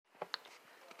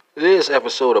This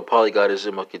episode of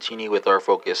Polygodism will continue with our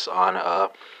focus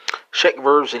on Czech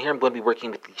verbs, and here I'm going to be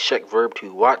working with the Czech verb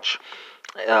to wash.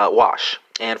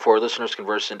 And for listeners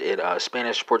conversant in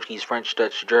Spanish, Portuguese, French,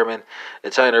 Dutch, German,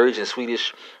 Italian, Norwegian,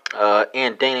 Swedish,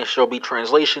 and Danish, there will be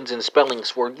translations and spellings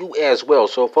for you as well.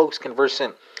 So folks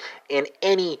conversant in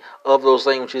any of those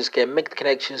languages can make the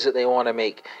connections that they want to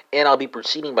make. And I'll be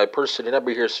proceeding by person and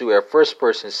number here, so we have first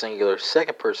person singular,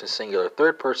 second person singular,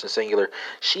 third person singular,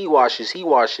 she washes, he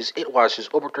washes, it washes,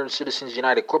 overturned citizens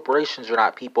united, corporations are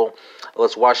not people.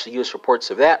 Let's watch the U.S. reports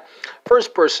of that.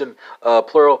 First person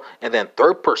plural, and then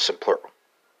third person plural.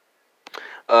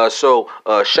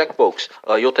 Czech folks,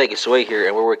 you'll take us away here,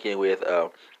 and we're working with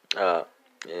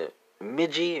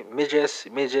Midgy, midges,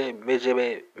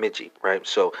 midgy, right?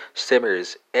 So stem here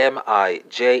is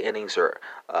M-I-J, endings are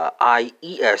I-E-S-E-E-M-E,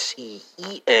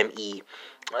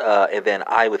 and then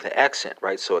I with an accent,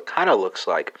 right? So it kind of looks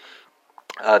like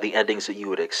the endings that you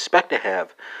would expect to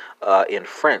have in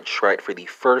French, right? For the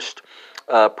first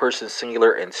person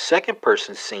singular and second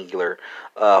person singular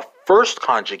first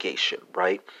conjugation,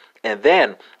 right? And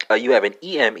then you have an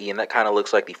E-M-E, and that kind of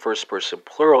looks like the first person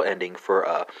plural ending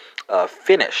for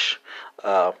Finnish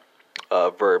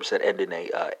verbs that end in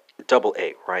a double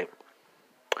A, right?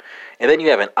 And then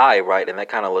you have an I, right? And that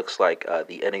kind of looks like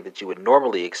the ending that you would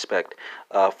normally expect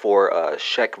for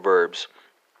Czech verbs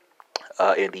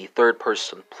in the third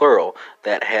person plural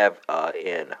that have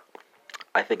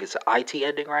I think it's an IT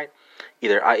ending, right?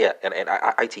 Either an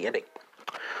IT ending.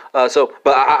 I'm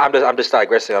just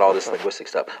digressing on all this linguistic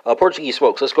stuff. Portuguese,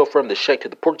 folks, let's go from the Czech to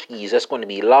the Portuguese. That's going to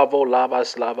be lavo,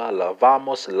 lavas, lava,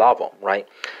 lavamos, lavam, right?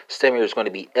 Stem here is going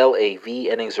to be L-A-V,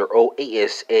 endings are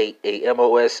O-A-S-A,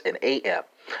 A-M-O-S, and A-M.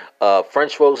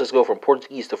 French, folks, let's go from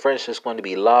Portuguese to French. That's going to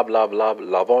be lav,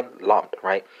 lavon, lamd,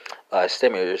 right?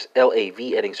 Stem here is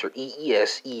L-A-V, endings are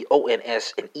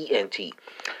E-E-S-E-O-N-S, and E-N-T.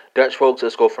 Dutch, folks,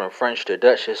 let's go from French to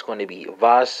Dutch. It's going to be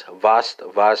vas, vast,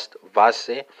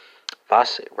 vasse,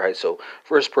 right? So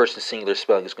first person singular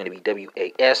spelling is going to be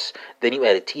W-A-S. Then you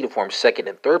add a T to form second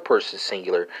and third person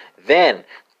singular. Then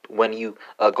when you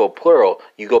go plural,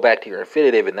 you go back to your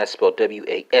infinitive, and that's spelled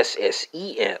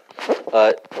W-A-S-S-E-N.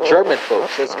 German,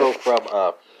 folks, let's go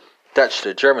from Dutch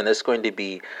to German. That's going to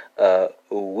be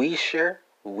Wischer,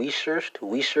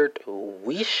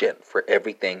 for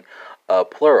everything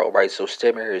plural, right? So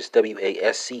stem here is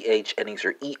W-A-S-C-H, endings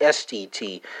are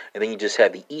E-S-T-T, and then you just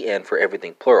have the E-N for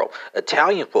everything plural.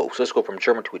 Italian, folks, let's go from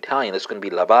German to Italian. That's going to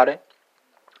be lavare.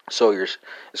 So it's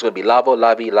going to be lavo,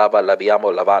 lavi, lava,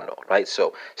 laviamo, lavando, right?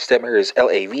 So stem here is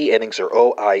L-A-V, endings are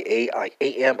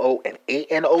O-I-A-I-A-M-O, and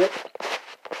A-N-O.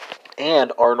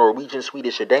 And our Norwegian,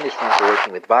 Swedish, and Danish friends are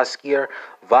working with vasker,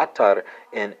 vatar,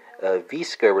 and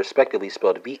visker, respectively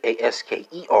spelled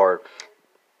V-A-S-K-E-R,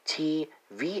 T-V-A-T-T-A-R,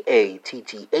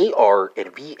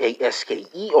 and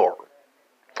V-A-S-K-E-R.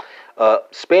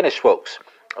 Spanish, folks.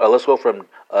 Let's go from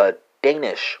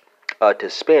Danish to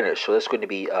Spanish. So that's going to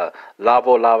be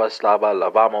lavo, lavas, lava,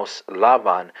 lavamos,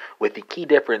 lavan, with the key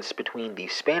difference between the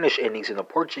Spanish endings and the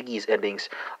Portuguese endings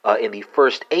in the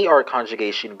first AR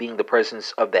conjugation being the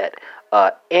presence of that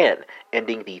N,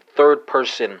 ending the third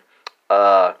person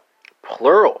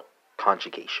plural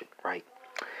conjugation, right?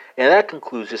 And that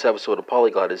concludes this episode of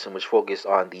Polygodism, which focused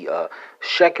on the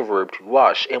Czech verb to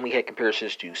wash. And we had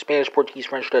comparisons to Spanish, Portuguese,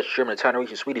 French, Dutch, German, Italian,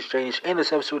 Norwegian, Swedish, Danish. And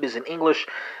this episode is in English.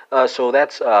 So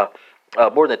that's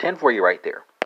more than 10 for you right there.